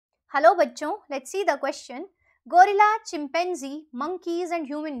Hello बच्चों, let's see the question. Gorilla, chimpanzee, monkeys and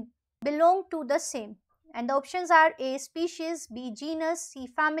human belong to the same. And the options are A. Species, B. Genus, C.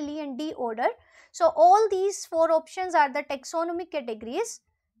 Family and D. Order. So all these four options are the taxonomic categories.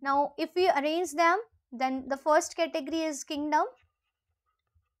 Now if we arrange them, then the first category is kingdom,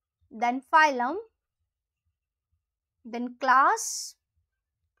 then phylum, then class,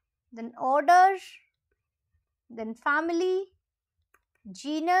 then order, then family,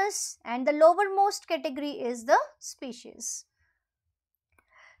 genus, and the lowermost category is the species.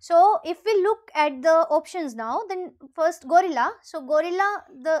 So if we look at the options now, then first gorilla. So gorilla,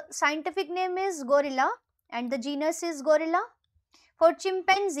 the scientific name is gorilla and the genus is gorilla. For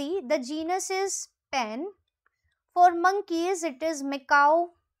chimpanzee, the genus is pan. For monkeys, it is macaw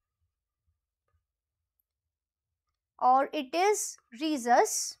or it is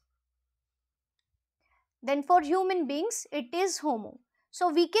rhesus. Then for human beings, it is homo. So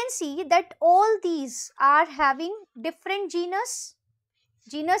we can see that all these are having different genus.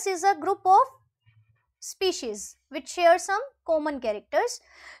 Genus is a group of species which share some common characters.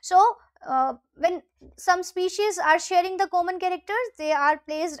 So when some species are sharing the common characters, they are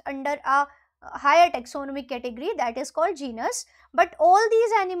placed under a higher taxonomic category, that is called genus. But all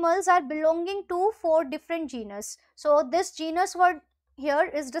these animals are belonging to 4 different genus. So this genus word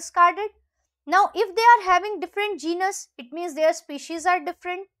here is discarded. Now if they are having different genus, it means their species are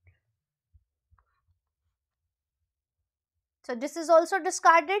different. So this is also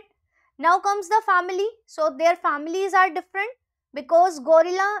discarded. Now comes the family. So their families are different because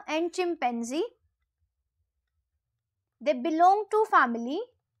gorilla and chimpanzee, they belong to family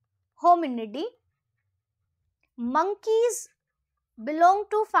Hominidae. Monkeys belong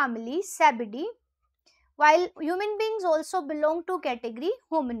to family Cebidae, while human beings also belong to category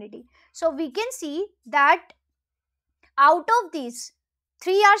Hominidae. So we can see that out of these,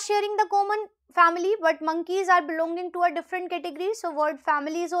 3 are sharing the common family, but monkeys are belonging to a different category. So word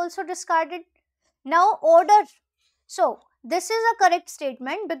family is also discarded. Now order. So this is a correct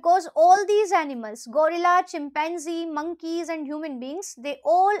statement because all these animals, gorilla, chimpanzee, monkeys and human beings, they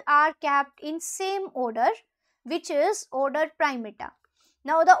all are kept in same order, which is order Primata.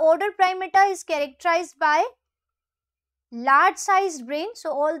 Now the order Primata is characterized by large sized brain.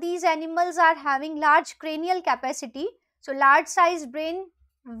 So all these animals are having large cranial capacity. So large sized brain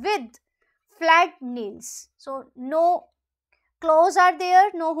with flat nails. So no claws are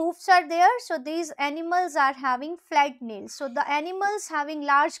there, no hoofs are there. So these animals are having flat nails. So the animals having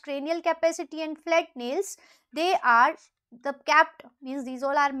large cranial capacity and flat nails, they are the capped, means these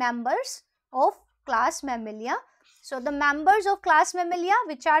all are members of class Mammalia. So the members of class Mammalia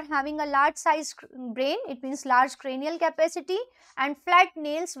which are having a large size brain, it means large cranial capacity, and flat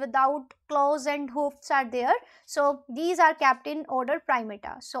nails without claws and hoofs are there. So these are kept in order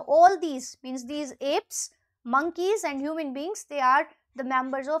Primata. So all these, means these apes, monkeys and human beings, they are the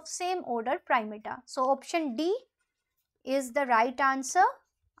members of same order Primata. So option D is the right answer.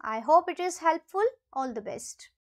 I hope it is helpful. All the best.